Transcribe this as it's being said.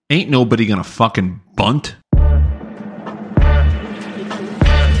Ain't nobody gonna fucking bunt.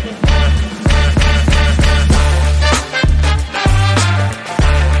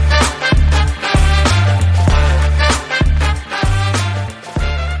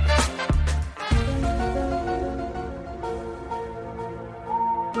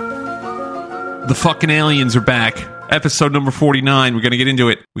 The fucking aliens are back. Episode number 49. We're going to get into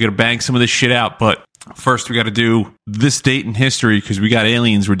it. We got to bang some of this shit out. But first, we got to do this date in history because we got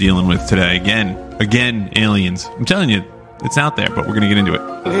aliens we're dealing with today. Again, aliens. I'm telling you, it's out there, but we're going to get into it.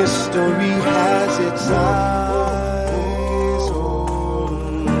 History has its eyes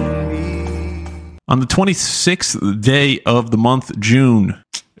on me. On the 26th day of the month, June.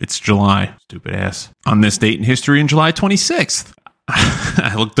 It's July. Stupid ass. On this date in history, in July 26th.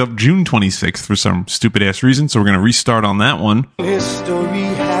 I looked up June 26th for some stupid-ass reason, so we're going to restart on that one. History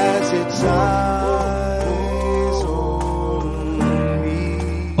has its eyes on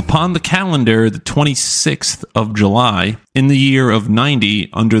me. Upon the calendar, the 26th of July, in the year of 90,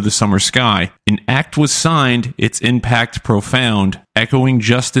 under the summer sky, an act was signed, its impact profound, echoing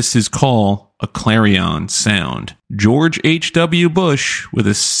justice's call, a clarion sound. George H.W. Bush, with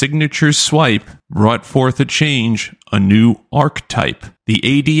a signature swipe, brought forth a change, a new archetype. The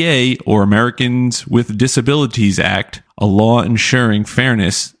ADA, or Americans with Disabilities Act, a law ensuring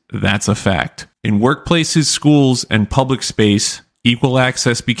fairness, that's a fact. In workplaces, schools, and public space, equal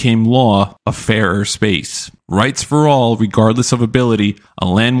access became law, a fairer space. Rights for all, regardless of ability, a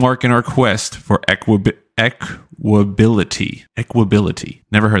landmark in our quest for equability.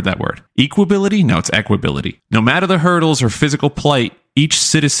 Never heard that word. Equability? No, it's equability. No matter the hurdles or physical plight, each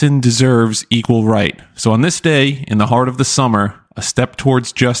citizen deserves equal right. So on this day, in the heart of the summer, a step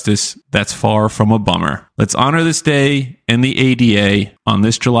towards justice that's far from a bummer. Let's honor this day and the ADA. On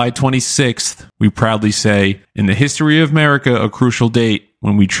this July 26th, we proudly say, in the history of America, a crucial date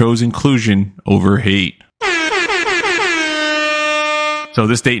when we chose inclusion over hate. So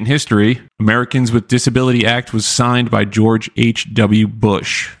this date in history, Americans with Disability Act was signed by George H.W.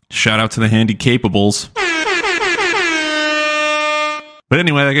 Bush. Shout out to the handy capables. But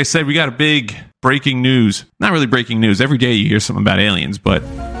anyway, like I said, we got a big breaking news. Not really breaking news. Every day you hear something about aliens, but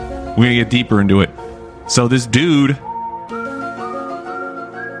we're going to get deeper into it. So this dude,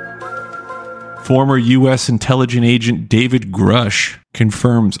 former U.S. intelligence agent David Grush,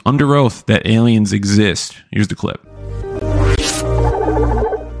 confirms under oath that aliens exist. Here's the clip.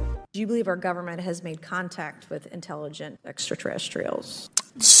 Do you believe our government has made contact with intelligent extraterrestrials?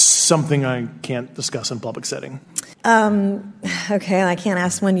 Something I can't discuss in public setting. Okay, I can't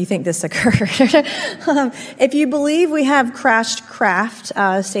ask when you think this occurred. If you believe we have crashed craft,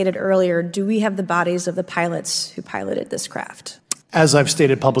 stated earlier, do we have the bodies of the pilots who piloted this craft? As I've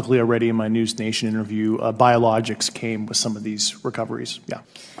stated publicly already in my News Nation interview, biologics came with some of these recoveries. Yeah.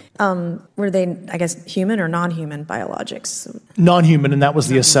 Were they, I guess, human or non-human biologics? Non-human, and that was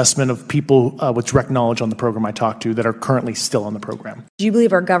the assessment of people with direct knowledge on the program I talked to that are currently still on the program. Do you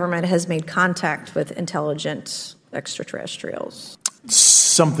believe our government has made contact with intelligent extraterrestrials?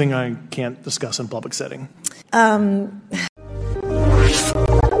 Something I can't discuss in public setting.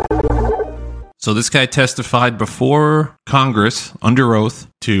 So this guy testified before Congress under oath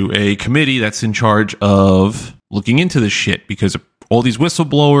to a committee that's in charge of looking into this shit because all these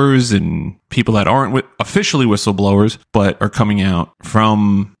whistleblowers and people that aren't officially whistleblowers but are coming out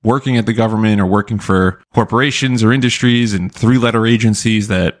from working at the government or working for corporations or industries and three-letter agencies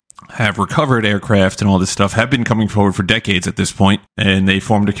that have recovered aircraft and all this stuff have been coming forward for decades at this point. And they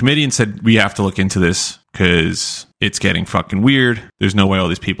formed a committee and said, we have to look into this because it's getting fucking weird. There's no way all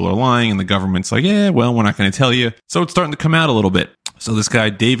these people are lying. And the government's like, yeah, well, we're not going to tell you. So it's starting to come out a little bit. So this guy,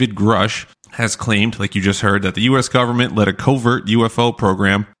 David Grush, has claimed, like you just heard, that the U.S. government led a covert UFO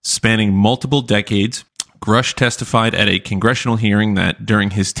program spanning multiple decades. Grush testified at a congressional hearing that during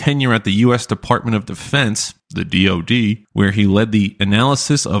his tenure at the U.S. Department of Defense, the DoD, where he led the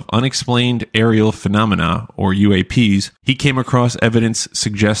analysis of unexplained aerial phenomena, or UAPs, he came across evidence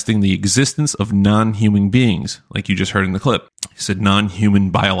suggesting the existence of non-human beings, like you just heard in the clip. He said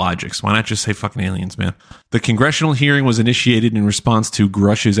non-human biologics. Why not just say fucking aliens, man? The congressional hearing was initiated in response to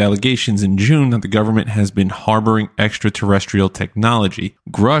Grush's allegations in June that the government has been harboring extraterrestrial technology.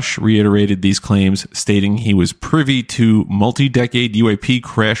 Grush reiterated these claims, stating he was privy to multi-decade UAP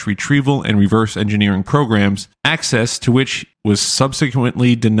crash retrieval and reverse engineering programs, access to which was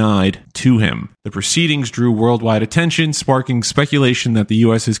subsequently denied to him. The proceedings drew worldwide attention, sparking speculation that the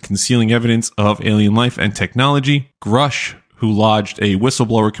U.S. is concealing evidence of alien life and technology. Grush, who lodged a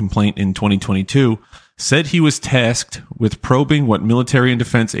whistleblower complaint in 2022, said he was tasked with probing what military and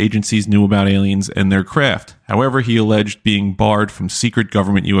defense agencies knew about aliens and their craft. However, he alleged being barred from secret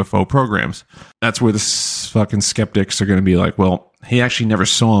government UFO programs. That's where the fucking skeptics are going to be like, well, he actually never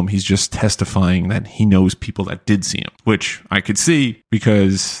saw him. He's just testifying that he knows people that did see him, which I could see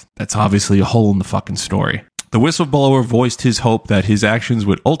because that's obviously a hole in the fucking story. The whistleblower voiced his hope that his actions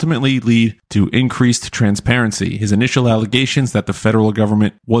would ultimately lead to increased transparency. His initial allegations that the federal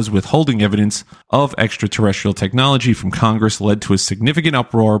government was withholding evidence of extraterrestrial technology from Congress led to a significant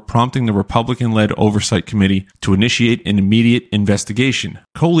uproar, prompting the Republican-led Oversight Committee to initiate an immediate investigation.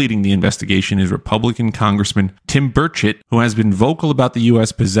 Co-leading the investigation is Republican Congressman Tim Burchett, who has been vocal about the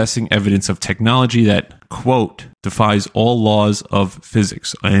U.S. possessing evidence of technology that, quote, defies all laws of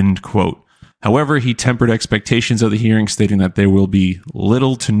physics, end quote. However, he tempered expectations of the hearing, stating that there will be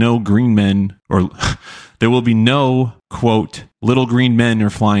little to no green men, or there will be no, quote, little green men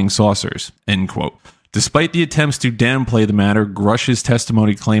or flying saucers, end quote. Despite the attempts to downplay the matter, Grush's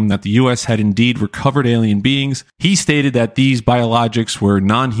testimony claimed that the U.S. had indeed recovered alien beings. He stated that these biologics were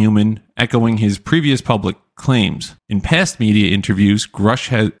non-human, echoing his previous public claims. In past media interviews,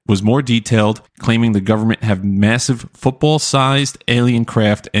 Grush was more detailed, claiming the government had massive football-sized alien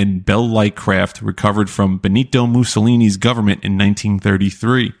craft and bell-like craft recovered from Benito Mussolini's government in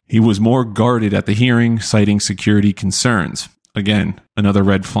 1933. He was more guarded at the hearing, citing security concerns. Again, another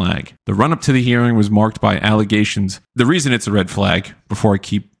red flag. The run-up to the hearing was marked by allegations. The reason it's a red flag, before I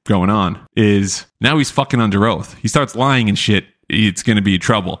keep going on, is now he's fucking under oath. He starts lying and shit. It's going to be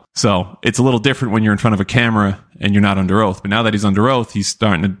trouble. So it's a little different when you're in front of a camera and you're not under oath. But now that he's under oath, he's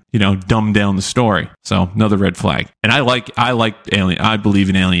starting to, dumb down the story. So another red flag. And I like alien. I believe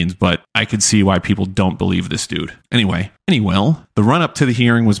in aliens, but I could see why people don't believe this dude. Anyway, the run-up to the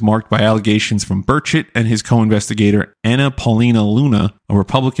hearing was marked by allegations from Burchett and his co-investigator, Anna Paulina Luna, a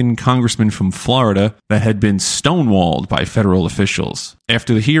Republican congressman from Florida, that had been stonewalled by federal officials.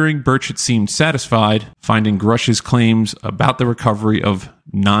 After the hearing, Burchett seemed satisfied, finding Grush's claims about the recovery of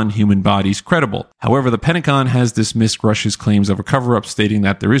non-human bodies credible. However, the Pentagon has dismissed Grush's claims of a cover-up, stating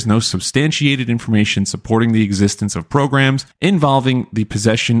that there is no substantiated information supporting the existence of programs involving the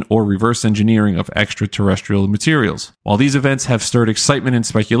possession or reverse engineering of extraterrestrial materials. While these events have stirred excitement and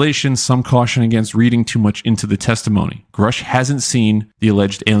speculation, some caution against reading too much into the testimony. Grush hasn't seen the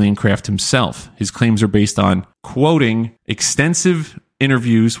alleged alien craft himself. His claims are based on, quoting, extensive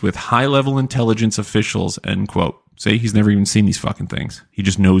interviews with high-level intelligence officials, end quote. See, he's never even seen these fucking things. He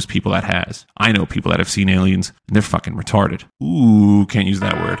just knows people that has. I know people that have seen aliens, and they're fucking retarded. Ooh, can't use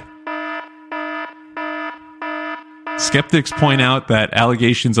that word. Skeptics point out that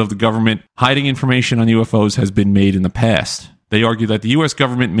allegations of the government hiding information on UFOs has been made in the past. They argue that the U.S.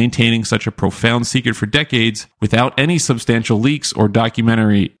 government maintaining such a profound secret for decades without any substantial leaks or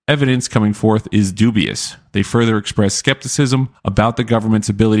documentary evidence coming forth is dubious. They further express skepticism about the government's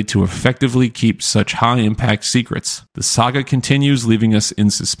ability to effectively keep such high-impact secrets. The saga continues, leaving us in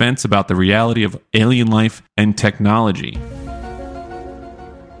suspense about the reality of alien life and technology.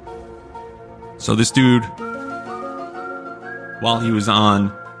 So this dude, while he was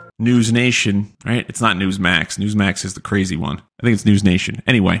on News Nation, right? It's not Newsmax. Newsmax is the crazy one. I think it's News Nation.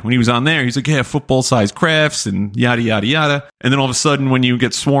 Anyway, when he was on there, he's like, yeah, football-sized crafts and yada, yada, yada. And then all of a sudden, when you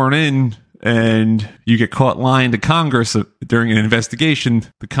get sworn in and you get caught lying to Congress during an investigation,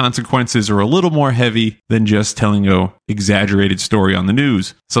 the consequences are a little more heavy than just telling a exaggerated story on the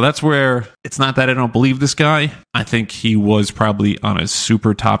news. So that's where it's not that I don't believe this guy. I think he was probably on a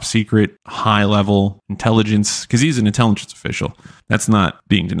super top secret, high level intelligence, because he's an intelligence official. That's not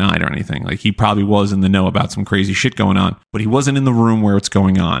being denied or anything. Like, he probably was in the know about some crazy shit going on, but he wasn't in the room where it's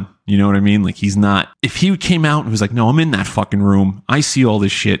going on. You know what I mean? Like, he's not. If he came out and was like, no, I'm in that fucking room. I see all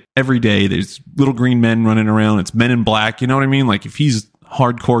this shit every day. There's little green men running around. It's men in black. You know what I mean? Like, if he's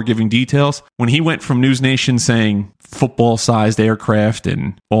hardcore giving details, when he went from News Nation saying football-sized aircraft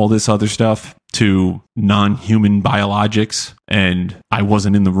and all this other stuff to non-human biologics, and I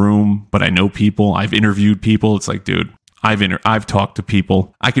wasn't in the room, but I know people, I've interviewed people, it's like, dude, I've talked to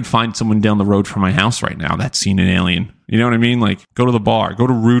people. I could find someone down the road from my house right now that's seen an alien. You know what I mean? Like, go to the bar. Go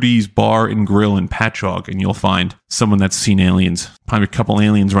to Rudy's Bar and Grill in Patchogue, and you'll find someone that's seen aliens. Probably a couple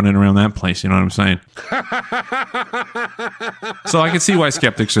aliens running around that place. You know what I'm saying? So I can see why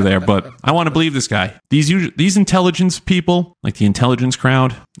skeptics are there, but I want to believe this guy. These intelligence people, like the intelligence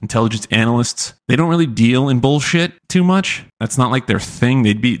crowd, intelligence analysts, they don't really deal in bullshit too much. That's not like their thing.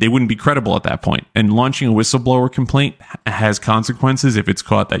 They wouldn't be credible at that point. And launching a whistleblower complaint has consequences if it's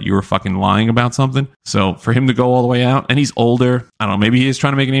caught that you were fucking lying about something. So for him to go all the way out, about, and he's older. I don't know, maybe he is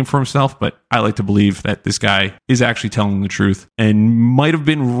trying to make a name for himself, but I like to believe that this guy is actually telling the truth and might have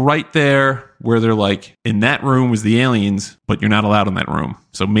been right there where they're like, in that room was the aliens, but you're not allowed in that room.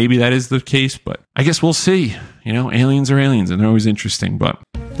 So maybe that is the case, but I guess we'll see. You know, aliens are aliens, and they're always interesting, but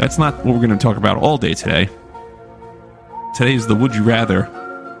that's not what we're going to talk about all day today. Today is the Would You Rather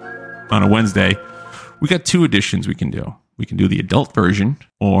on a Wednesday. We got two editions we can do. We can do the adult version,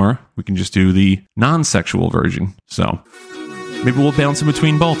 or we can just do the non-sexual version. So maybe we'll bounce in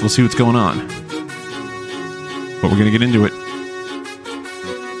between both. We'll see what's going on. But we're going to get into it.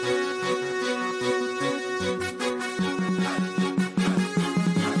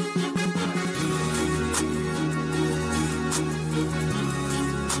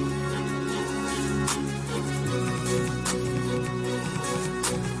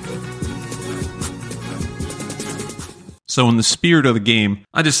 So in the spirit of the game,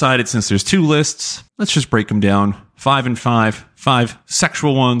 I decided since there's two lists, let's just break them down. 5 and 5. 5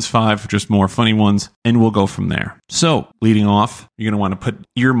 sexual ones, 5 just more funny ones, and we'll go from there. So, leading off, you're going to want to put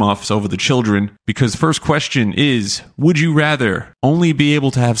earmuffs over the children, because the first question is, would you rather only be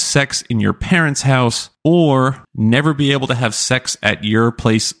able to have sex in your parents' house or never be able to have sex at your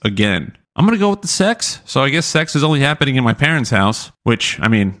place again? I'm going to go with the sex. So I guess sex is only happening in my parents' house, which, I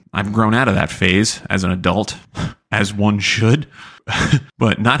mean, I've grown out of that phase as an adult, as one should.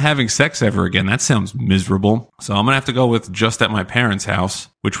 But not having sex ever again, that sounds miserable. So I'm going to have to go with just at my parents' house,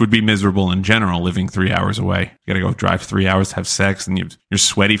 which would be miserable in general, living 3 hours away. You got to go drive 3 hours to have sex, and you're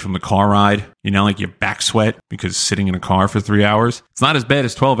sweaty from the car ride. You know, like you back sweat because sitting in a car for 3 hours. It's not as bad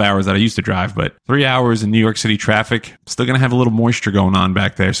as 12 hours that I used to drive, but 3 hours in New York City traffic, still going to have a little moisture going on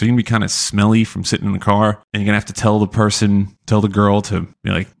back there. So you're going to be kind of smelly from sitting in the car, and you're going to have to tell the girl to be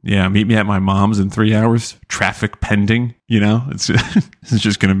like, yeah, meet me at my mom's in 3 hours. Traffic pending, you know? It's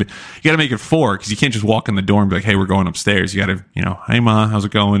just going to be, you got to make it 4 because you can't just walk in the door and be like, hey, we're going upstairs. You got to, you know, hey, Ma, how's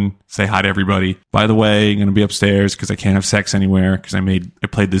it going? Say hi to everybody. By the way, I'm going to be upstairs because I can't have sex anywhere because I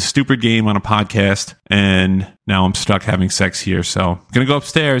played this stupid game on a podcast and now I'm stuck having sex here. So I'm going to go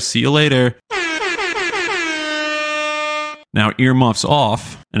upstairs. See you later. Now, earmuffs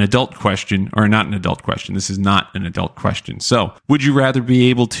off, an adult question, or not an adult question. This is not an adult question. So, would you rather be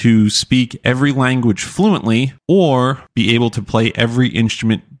able to speak every language fluently or be able to play every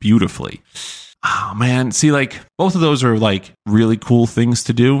instrument beautifully? Oh, man. See, like, both of those are, like, really cool things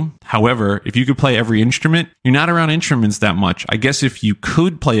to do. However, if you could play every instrument, you're not around instruments that much. I guess if you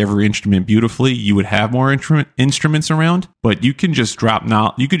could play every instrument beautifully, you would have more instruments around, but you can just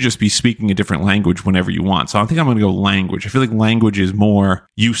you could just be speaking a different language whenever you want. So I think I'm going to go language. I feel like language is more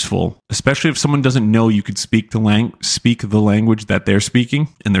useful, especially if someone doesn't know you could speak the language that they're speaking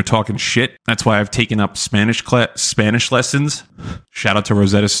and they're talking shit. That's why I've taken up Spanish lessons. Shout out to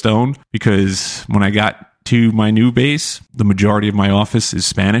Rosetta Stone, because when I got to my new base, the majority of my office is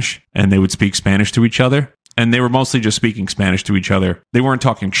Spanish, and they would speak Spanish to each other. And they were mostly just speaking Spanish to each other. They weren't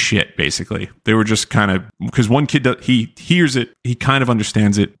talking shit, basically. They were just kind of, because one kid, he hears it, he kind of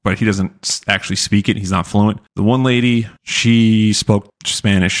understands it, but he doesn't actually speak it. He's not fluent. The one lady, she spoke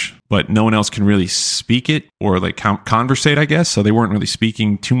Spanish, but no one else can really speak it or like conversate, I guess. So they weren't really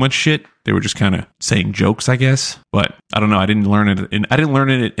speaking too much shit. They were just kind of saying jokes, I guess. But I don't know. I didn't learn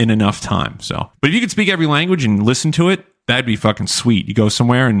it in enough time. So, but if you could speak every language and listen to it, that'd be fucking sweet. You go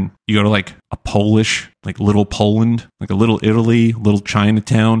somewhere and you go to like a Polish, like little Poland, like a little Italy, little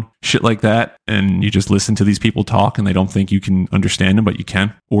Chinatown, shit like that. And you just listen to these people talk and they don't think you can understand them, but you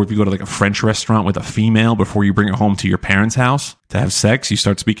can. Or if you go to like a French restaurant with a female before you bring her home to your parents' house to have sex, you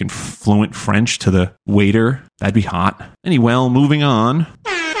start speaking fluent French to the waiter. That'd be hot. Anyway, moving on.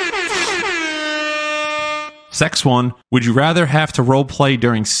 Sex one. Would you rather have to role play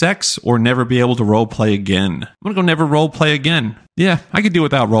during sex or never be able to role play again? I'm gonna go never role play again. Yeah, I could do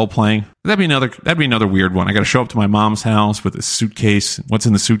without role playing. That'd be another weird one. I gotta show up to my mom's house with a suitcase. What's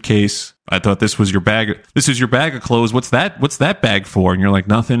in the suitcase? I thought this was your bag. This is your bag of clothes. What's that bag for? And you're like,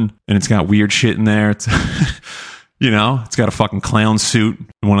 nothing. And it's got weird shit in there. It's you know, it's got a fucking clown suit,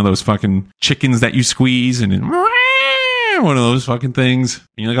 one of those fucking chickens that you squeeze, and one of those fucking things.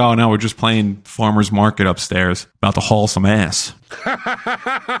 And you're like, oh no, we're just playing farmer's market upstairs, about to haul some ass.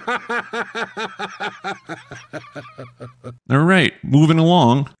 All right, moving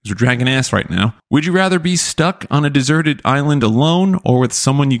along, because we're dragging ass right now. Would you rather be stuck on a deserted island alone or with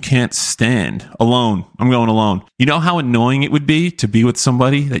someone you can't stand? Alone. I'm going alone. You know how annoying it would be to be with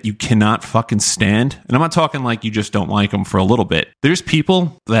somebody that you cannot fucking stand? And I'm not talking like you just don't like them for a little bit. There's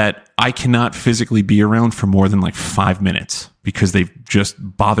people that I cannot physically be around for more than like 5 minutes. because they just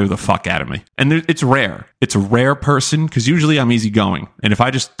bother the fuck out of me. And it's rare. It's a rare person because usually I'm easygoing. And if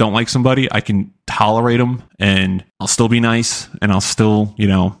I just don't like somebody, I can tolerate them and I'll still be nice and I'll still,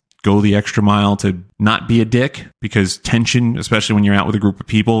 go the extra mile to not be a dick, because tension, especially when you're out with a group of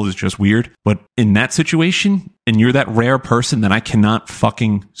people, is just weird. But in that situation, and you're that rare person that I cannot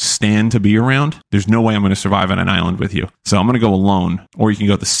fucking stand to be around, there's no way I'm going to survive on an island with you. So I'm going to go alone. Or you can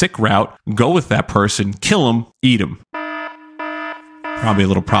go the sick route, go with that person, kill him, eat him. Probably a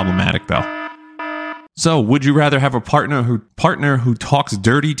little problematic though. So, would you rather have a partner who talks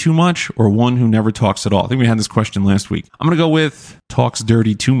dirty too much, or one who never talks at all? I think we had this question last week. I'm going to go with talks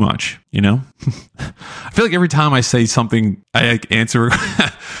dirty too much, I feel like every time I say something, I answer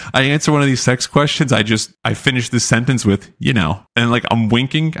I answer one of these sex questions, I finish this sentence with, and like I'm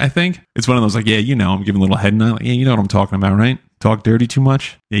winking, I think. It's one of those like, yeah, I'm giving a little head nod, like, yeah, you know what I'm talking about, right? Talk dirty too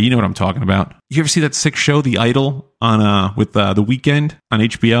much? Yeah, you know what I'm talking about. You ever see that sick show, The Idol, on with The Weeknd on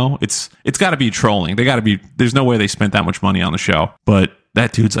HBO? It's got to be trolling. There's no way they spent that much money on the show. But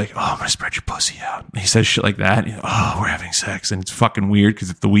that dude's like, oh, I'm going to spread your pussy out. And he says shit like that. Oh, we're having sex. And it's fucking weird because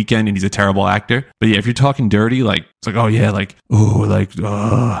it's The Weeknd and he's a terrible actor. But yeah, if you're talking dirty, like, it's like, oh yeah, like, oh, like,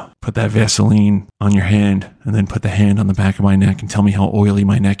 put that Vaseline on your hand and then put the hand on the back of my neck and tell me how oily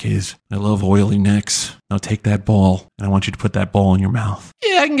my neck is. I love oily necks. Now take that ball and I want you to put that ball in your mouth.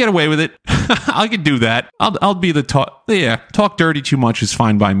 Yeah, I can get away with it. I can do that. I'll be the talk. Yeah, talk dirty too much is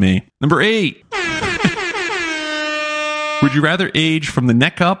fine by me. Number 8. Would you rather age from the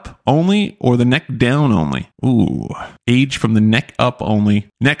neck up only or the neck down only? Ooh, age from the neck up only.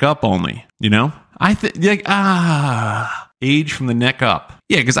 Neck up only, I think age from the neck up.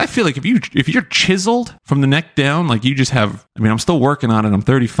 Yeah, because I feel like if you're chiseled from the neck down, like you just have, I'm still working on it. I'm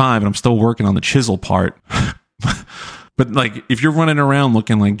 35 and I'm still working on the chisel part. But like if you're running around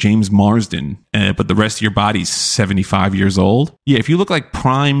looking like James Marsden, but the rest of your body's 75 years old. Yeah, if you look like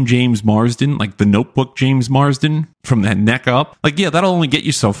prime James Marsden, like the Notebook James Marsden from that neck up, like, yeah, that'll only get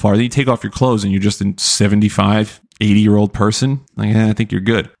you so far. Then you take off your clothes and you're just a 75, 80-year-old person. Like, I think you're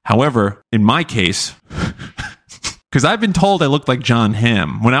good. However, in my case, because I've been told I look like John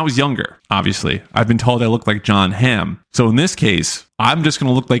Hamm when I was younger, obviously. I've been told I look like John Hamm. So in this case, I'm just going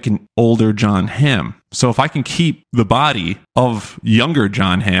to look like an older John Hamm. So if I can keep the body of younger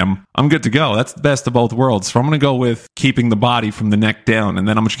John Hamm, I'm good to go. That's the best of both worlds. So I'm going to go with keeping the body from the neck down, and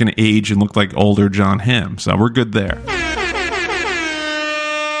then I'm just going to age and look like older John Hamm. So we're good there.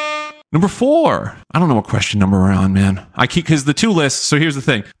 Number 4. I don't know what question number we're on, man. Because the 2 lists, so here's the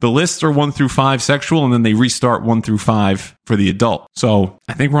thing. The lists are 1 through 5 sexual, and then they restart 1 through 5 for the adult. So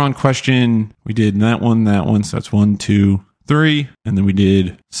I think we're on question, we did that one, so that's 1, 2, 3, and then we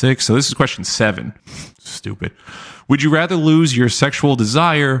did 6. So this is question 7. Stupid. Would you rather lose your sexual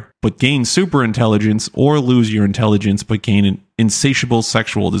desire but gain super intelligence, or lose your intelligence but gain an insatiable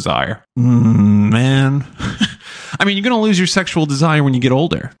sexual desire? Man. You're going to lose your sexual desire when you get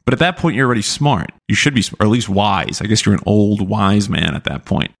older. But at that point, you're already smart. You should be, or at least wise. I guess you're an old, wise man at that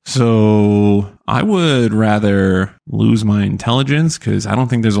point. So I would rather lose my intelligence because I don't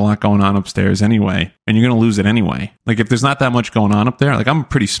think there's a lot going on upstairs anyway. And you're going to lose it anyway. Like if there's not that much going on up there, like I'm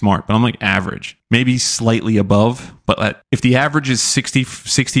pretty smart, but I'm like average. Maybe slightly above. But if the average is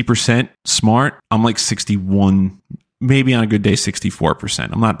 60% smart, I'm like 61%. Maybe on a good day, 64%.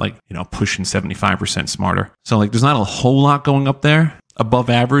 I'm not like, pushing 75% smarter. So like there's not a whole lot going up there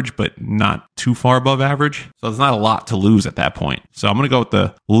above average, but not too far above average. So there's not a lot to lose at that point. So I'm going to go with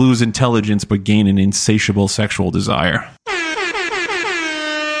the lose intelligence, but gain an insatiable sexual desire.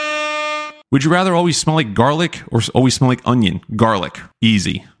 Would you rather always smell like garlic or always smell like onion? Garlic.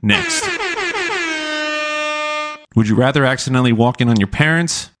 Easy. Next. Would you rather accidentally walk in on your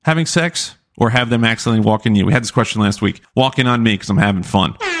parents having sex, or have them accidentally walk in you? We had this question last week. Walk in on me because I'm having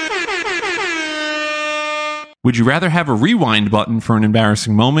fun. Would you rather have a rewind button for an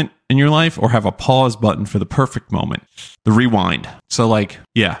embarrassing moment in your life, or have a pause button for the perfect moment? The rewind. So like,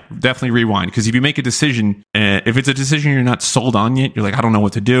 yeah, definitely rewind. Because if you make a decision, if it's a decision you're not sold on yet, you're like, I don't know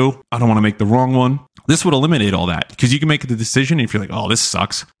what to do. I don't want to make the wrong one. This would eliminate all that, because you can make the decision. And if you're like, oh, this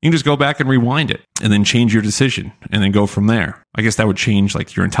sucks, you can just go back and rewind it and then change your decision and then go from there. I guess that would change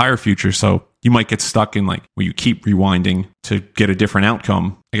like your entire future. So you might get stuck in like where you keep rewinding to get a different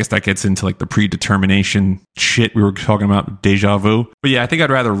outcome. I guess that gets into like the predetermination shit we were talking about, deja vu. But yeah, I think I'd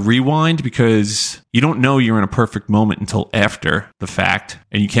rather rewind, because you don't know you're in a perfect moment until after the fact,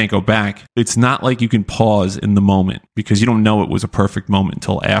 and you can't go back. It's not like you can pause in the moment, because you don't know it was a perfect moment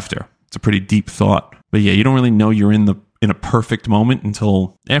until after. It's a pretty deep thought. But yeah, you don't really know you're in in a perfect moment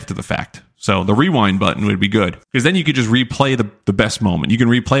until after the fact. So the rewind button would be good, because then you could just replay the best moment. You can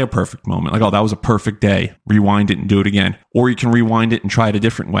replay a perfect moment. Like, oh, that was a perfect day. Rewind it and do it again. Or you can rewind it and try it a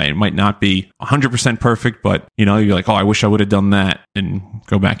different way. It might not be 100% perfect, but, you know, you're like, oh, I wish I would have done that, and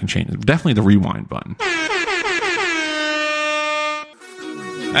go back and change it. Definitely the rewind button.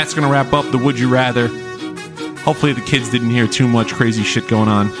 That's going to wrap up the Would You Rather. Hopefully the kids didn't hear too much crazy shit going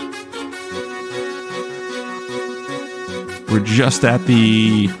on. We're just at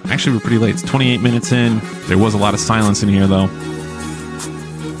actually, we're pretty late. It's 28 minutes in. There was a lot of silence in here, though,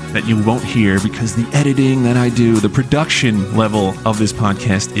 that you won't hear, because the editing that I do, the production level of this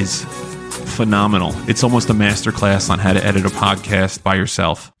podcast is phenomenal. It's almost a masterclass on how to edit a podcast by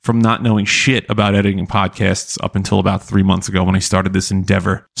yourself, from not knowing shit about editing podcasts up until about 3 months ago when I started this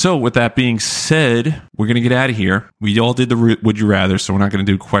endeavor. So with that being said, we're going to get out of here. We all did the Would You Rather, so we're not going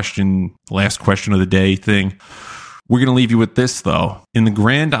to do last question of the day thing. We're going to leave you with this, though. In the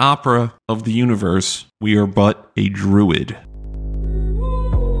grand opera of the universe, we are but a druid.